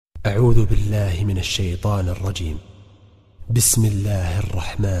أعوذ بالله من الشيطان الرجيم. بسم الله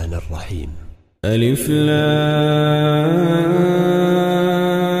الرحمن الرحيم. ألف لام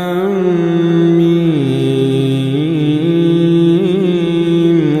ميم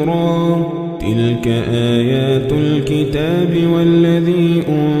را. تلك آيات الكتاب والذي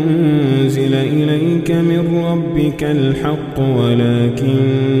أنزل إليك من ربك الحق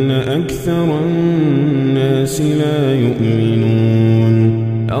ولكن أكثر الناس لا يؤمنون.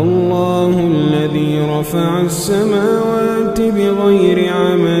 الله الذي رفع السماوات بغير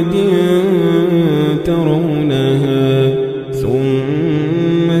عمد ترونها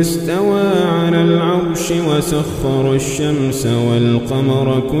ثم استوى على العرش وسخر الشمس والقمر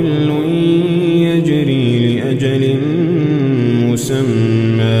كل يجري لأجل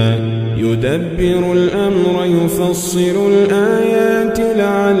مسمى يدبر الأمر يفصل الآيات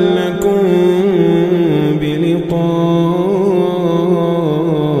لعلكم بلقاء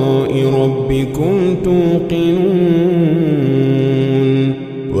ربكم توقنون.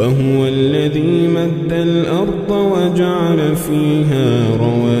 وهو الذي مد الأرض وجعل فيها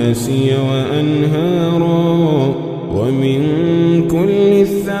رواسي وأنهارا ومن كل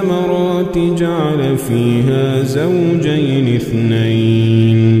الثمرات جعل فيها زوجين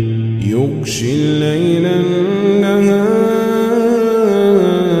اثنين يغشي الليل النهار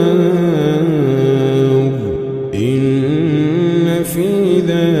إن في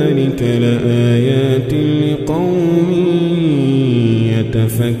ذلك لآيات لقوم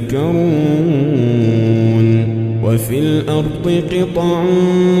يتفكرون. وفي الأرض قطع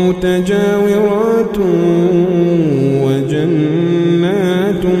متجاورات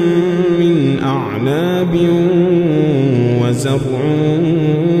وجنات من أعناب وزرع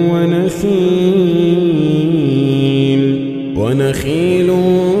ونخيل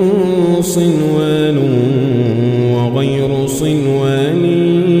صنوان وغير صنوان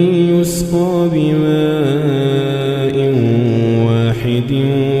يسقى بماء واحد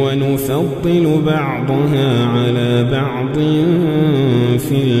ونفضل بعضها على بعض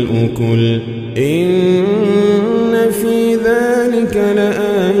في الأكل إن في ذلك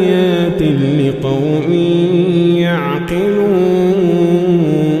لآيات لقوم يعقلون.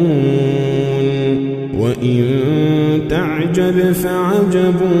 وإن تعجب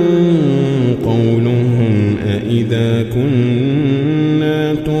فعجب قولهم أإذا كنا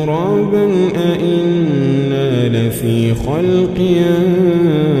ترابا أإنا لفي خلق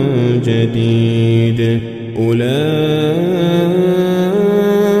جديد. أولئك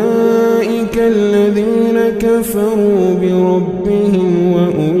الذين كفروا بربهم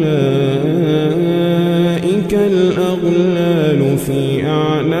وأولئك الأغلال في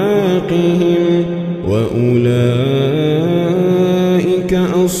أعناقهم وأولئك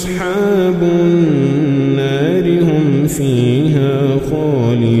أصحاب النار هم فيها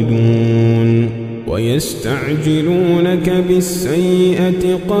خالدون. ويستعجلونك بالسيئة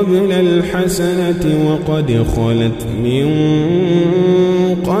قبل الحسنة وقد خلت من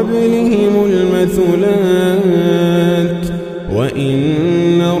قبلهم المثلات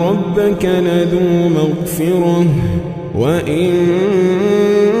وإن ربك لذو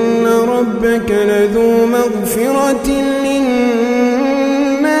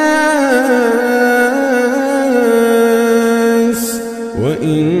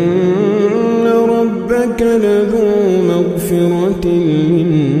مغفرة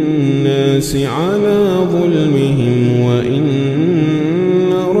للناس على ظلمهم وإن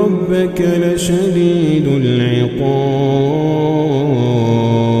ربك لشديد العقاب.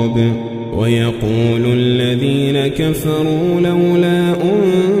 ويقول الذين كفروا لولا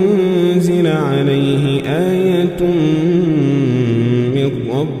أنزل عليه آية من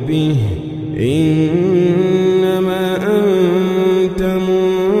ربه إنما أنت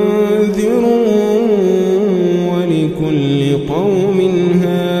منذر ولكل قوم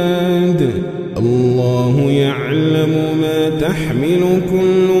هاد. الله يعلم ما تحمل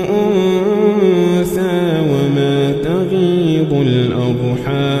كل أنثى وما تغيض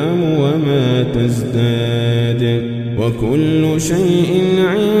الأرحام وما تزداد وكل شيء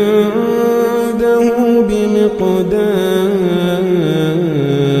عنده بمقدار.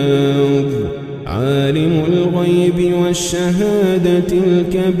 عالم الغيب والشهادة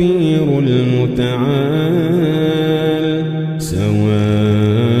الكبير المتعال سواء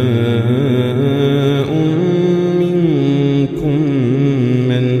منكم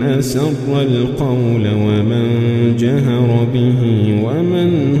من أسر القول ومن جهر به ومن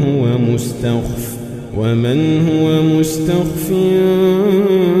هو مستخف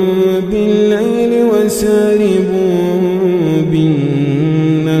بالليل وسارب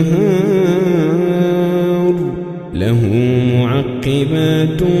بالنهار له معقبات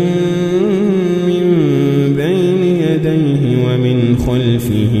معقبات من بين يديه ومن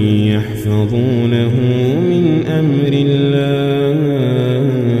خلفه يحفظونه من أمر الله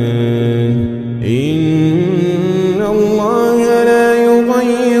إن الله لا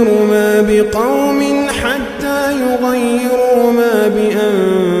يغير ما بقوم حتى يغيروا ما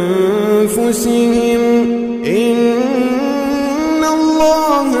بأنفسهم إن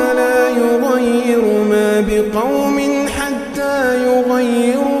الله لا يغير ما بقوم حتى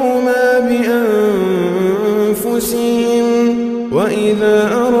يغيروا ما بأنفسهم وإذا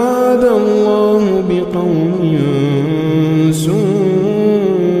أراد الله بقوم سوءا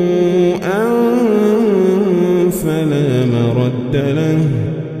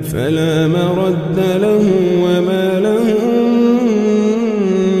فلا مرد له وما لهم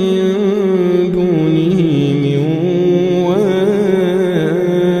من دونه من وال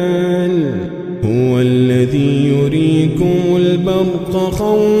هو الذي يريكم البرق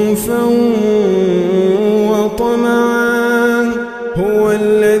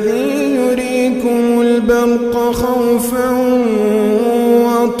خوفا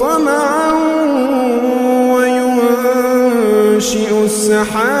وطمعا وينشئ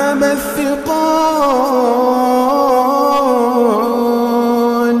السحاب الثقال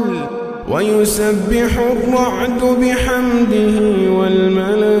ويسبح الرعد بحمده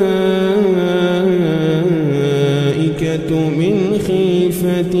والملائكة من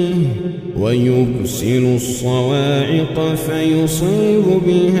خيفته ويرسل الصواعق فيصيب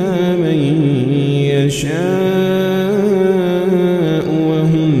بها من يشاء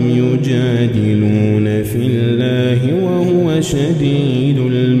وهم يجادلون في الله وهو شديد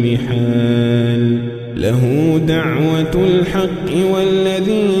المحال له دعوة الحق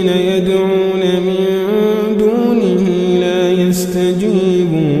والذين يدعون من دونه لا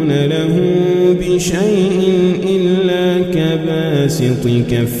يستجيبون له بشيء إلا كباسط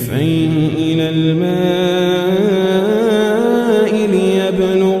كفيه إلى الماء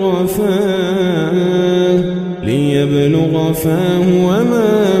ليبلغ فاه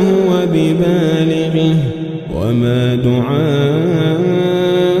وما هو ببالغه وما دعاء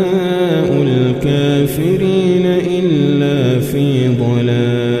الكافرين إلا في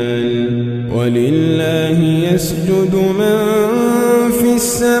ضلال ولله يسجد من في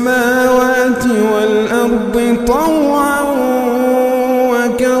السماوات والأرض طوعا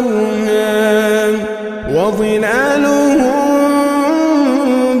وكرها وظلالهم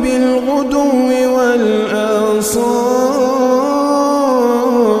بالغدو والآصال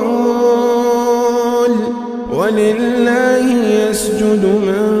ولله يسجد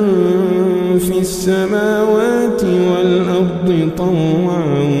من في السماوات والأرض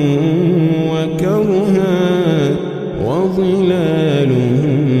طوعا وكرها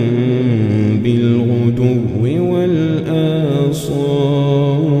وظلالهم بالغدو والآصال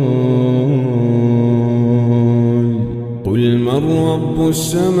قل من رب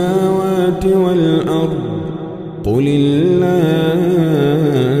السماوات والأرض قل الله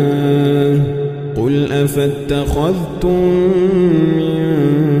قل أفاتخذتم من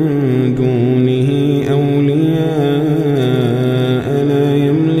دونه أولياء لا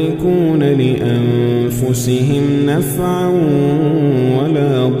يملكون لأنفسهم نفعا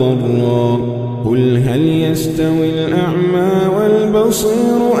ولا ضرا قل هل يستوي الأعمى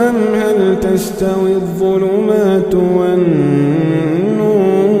والبصير أم هل تستوي الظلمات والنور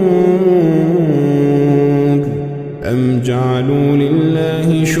أم جعلوا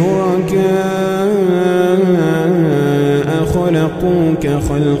لله شركاء خلقوا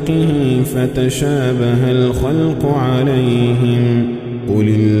كخلقه فتشابه الخلق عليهم قل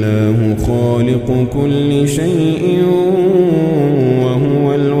الله خالق كل شيء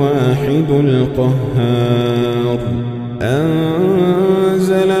وهو الواحد القهار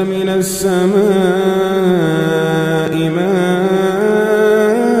أنزل من السماء ماء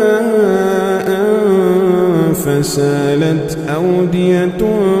فسالت أودية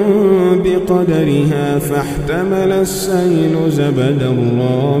بقدرها فاحتمل السيل زبدا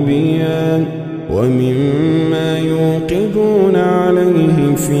رابيا ومما يوقدون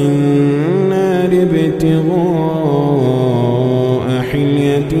عليه في النار ابتغاء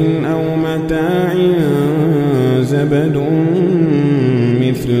حلية أو متاع زبد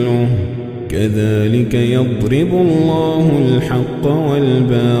مثله كذلك يضرب الله الحق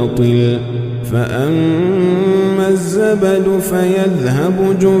والباطل فأما الزبد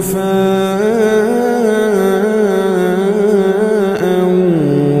فيذهب جفاء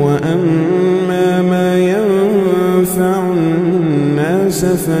وأما ما ينفع الناس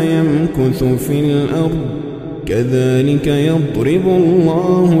فيمكث في الأرض كذلك يضرب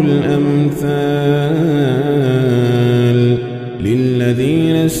الله الأمثال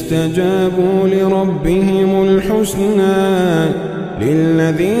للذين استجابوا لربهم الحسنى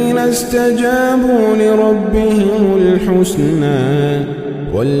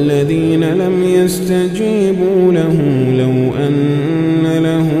والذين لم يستجيبوا له لو أن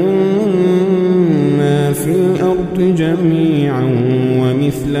لهم ما في الأرض جميعا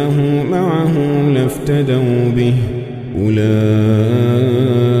ومثله معه لافتدوا به أولئك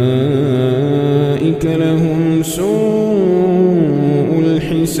لهم سوء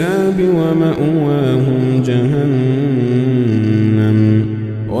الحساب ومأواهم جهنم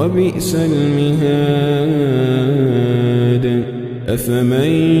وبئس المهاد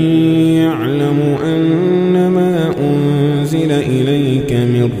أفمن يعلم أنما أنزل إليك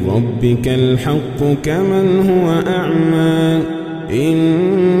من ربك الحق كمن هو أعمى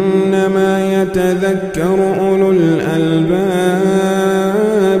إنما يتذكر أولو الألباب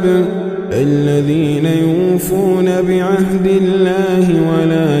الذين يوفون بعهد الله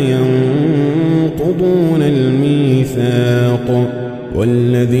ولا ينقضون الميثاق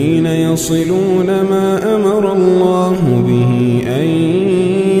والذين يصلون ما أمر الله به أن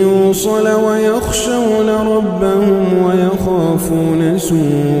يوصل ويخشون ربهم ويخافون سوء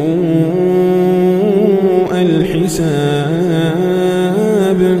الحساب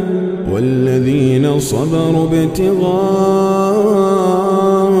والذين صبروا ابتغاء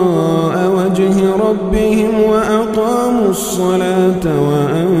وجه ربهم وأقاموا الصلاة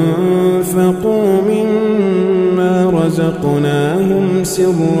وأنفقوا مما رزقناهم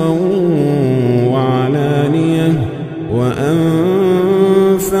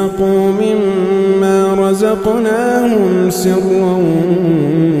سرا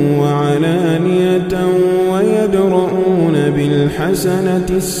وعلانية ويدرؤون بالحسنة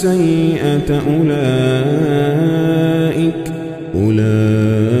السيئة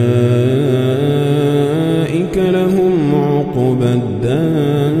أولئك لهم عقبى الدار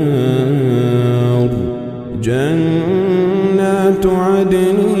جنات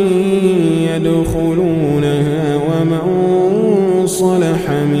عدن يدخلونها ومن صلح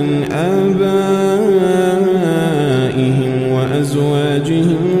من آبائهم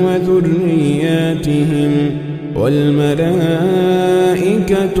وأزواجهم وذرياتهم والملائكة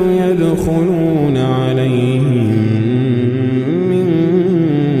يدخلون عليهم من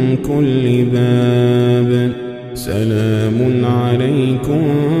كل باب سلام عليكم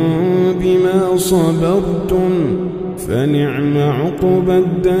بما صبرتم فنعم عقبى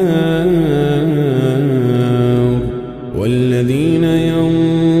الدار والذين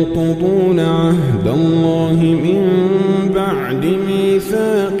ينقضون عهد الله من بعد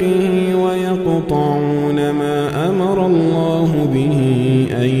ميثاقه ويقطعون ما أمر الله به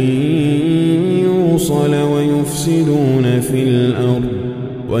أن يوصل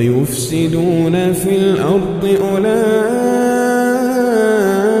ويفسدون في الأرض أولئك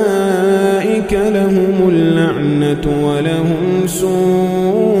لهم اللعنة ولهم سوء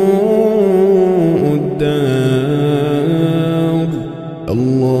الدار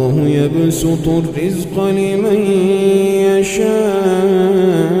الله يبسط الرزق لمن يشاء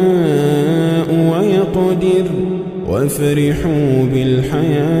ويقدر وفرحوا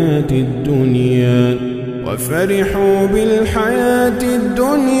بالحياة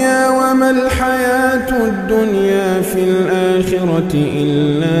الدنيا وما الحياة الدنيا في الآخرة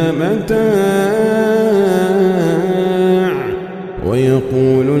إلا متاع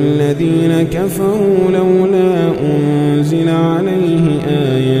ويقول الذين كفروا لولا أنزل عليه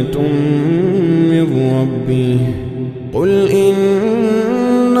آية من ربه قل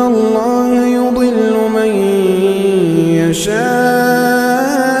إن الله يضل من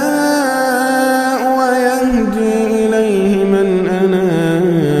يشاء ويهدي إليه من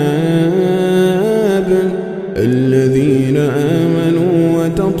أناب الذين آمنوا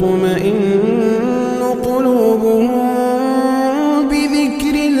وتطمئن قلوبهم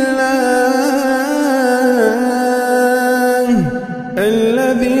بذكر الله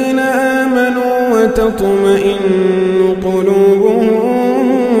الذين آمنوا وتطمئن قلوبهم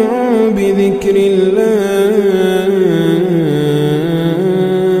بذكر الله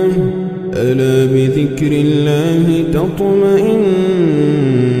ألا بذكر الله تطمئن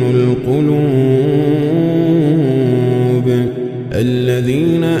القلوب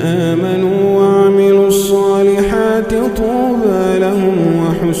الذين آمنوا وعملوا الصالحات طوبى لهم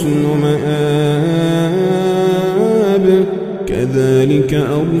وحسن مآب كذلك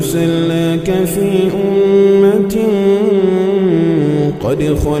أرسلناك في أمة قد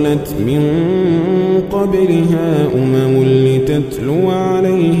خلت من قبلها أمم لتتلو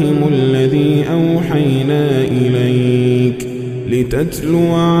عليهم الذي أوحينا إليك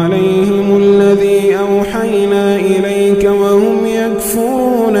لتتلو عليهم الذي أوحينا إليك وهم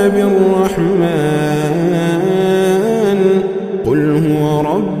يكفرون بالرحمن قل هو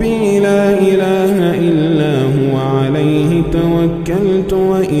ربي لا إله إلا هو عليه توكلت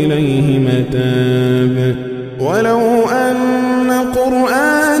وإليه متاب ولو أن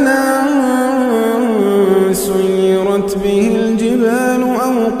قرآنا سيرت به الجبال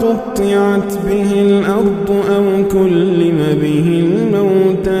أو قطعت به الأرض أو كلم به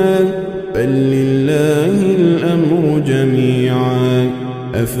الموتى بل لله الأمر جميعا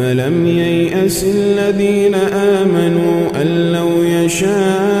أفلم ييأس الذين آمنوا أن لو يشاء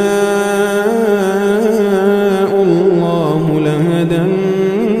الله لهدى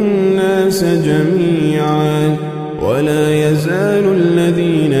الناس جميعا ولا يزال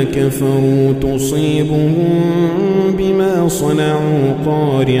الذين كفروا تصيبهم بما صنعوا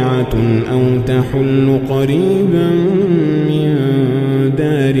قارعة أو تحل قريبا من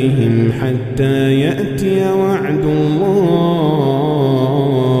دارهم حتى يأتي وعد الله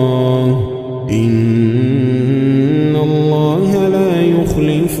إن الله لا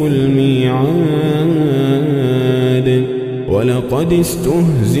يخلف الميعاد ولقد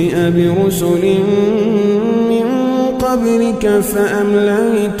استهزئ برسل من قبلك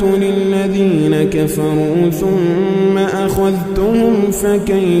فأمليت للذين كفروا ثم أخذتهم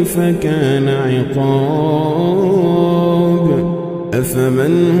فكيف كان عقاب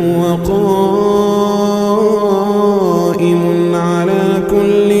أفمن هو قائم على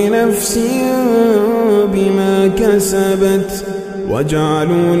كل نفس بما كسبت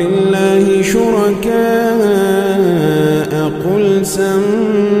وجعلوا لله شركاء قل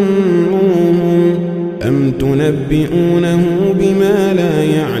سموهم أم تنبئونه بما لا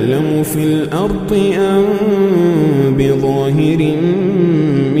يعلم في الأرض أم بظاهر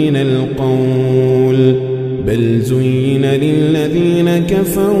من القول بل زين للذين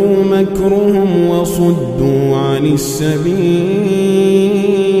كفروا مكرهم وصدوا عن السبيل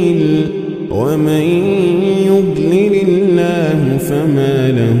ومن يضلل الله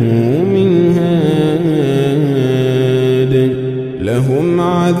فما له من هاد لهم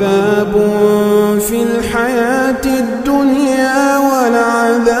عذاب في الحياة الدنيا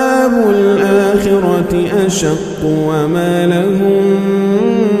ولعذاب الآخرة أشق وما لهم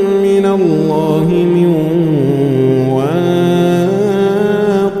من الله من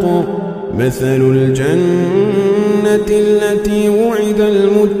واق مثل الجنة التي وعد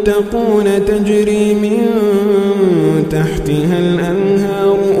المتقون تجري من تحتها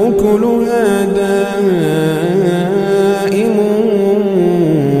الأنهار أكلها دائم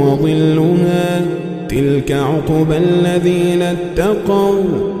وظلها تلك عقبى الذين اتقوا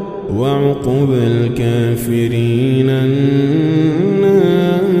وعقبى الكافرين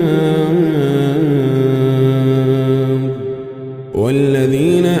النار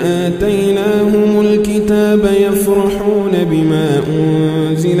والذين آتيناهم الكتاب يفرحون بما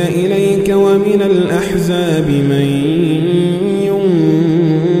أنزل إليك ومن الأحزاب من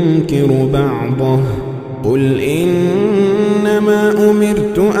ينكر بعضه قل إنما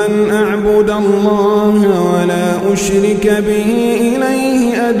أمرت أن أعبد الله ولا أشرك به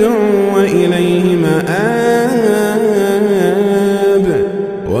إليه أدعو وإليه مآب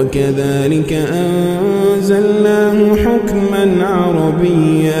وكذلك أنزلناه حكما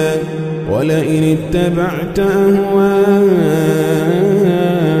عربيا ولئن اتبعت أهواءهم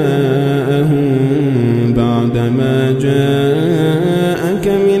بعدما جاءك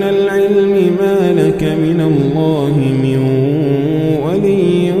من العلم ما لك من الله من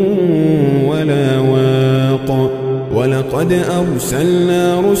ولي ولا واق ولقد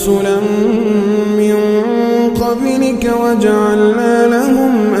أرسلنا رسلا من قبلك وجعلنا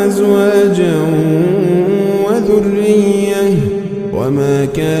لهم أزواجا وذرية وما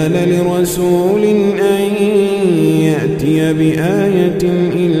كان لرسول أن يأتي بآية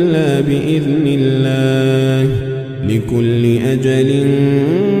إلا بإذن الله لكل أجل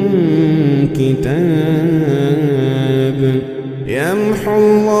كتاب يمحو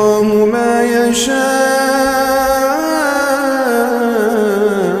الله ما يشاء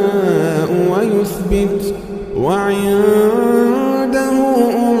ويثبت وعنده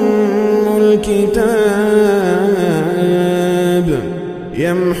أم الكتاب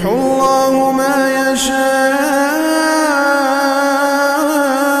يمحو الله ما يشاء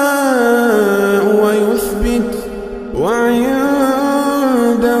ويثبت وعنده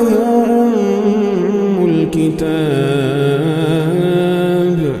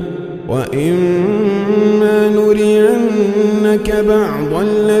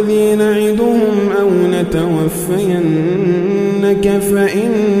الذي نعدهم أو نتوفينك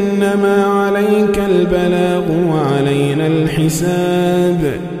فإنما عليك البلاغ وعلينا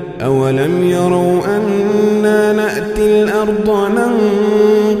الحساب أولم يروا أنا نأتي الأرض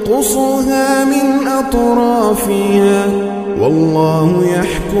ننقصها من أطرافها والله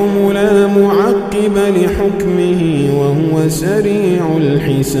يحكم لا معقب لحكمه وهو سريع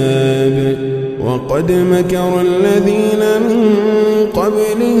الحساب وقد مكر الذين من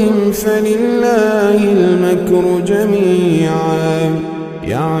قبلهم فلله المكر جميعا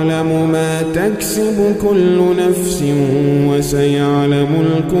يعلم ما تكسب كل نفس وسيعلم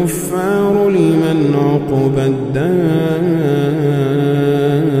الكفار لمن عقبى الدار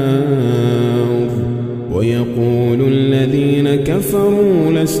ويقول الذين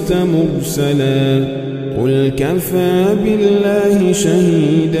كفروا لست مرسلا قل كفى بالله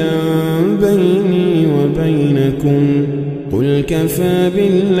شهيدا بيني وبينكم قل كفى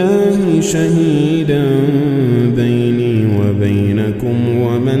بالله شهيدا بيني وبينكم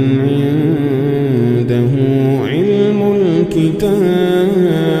ومن عنده علم الكتاب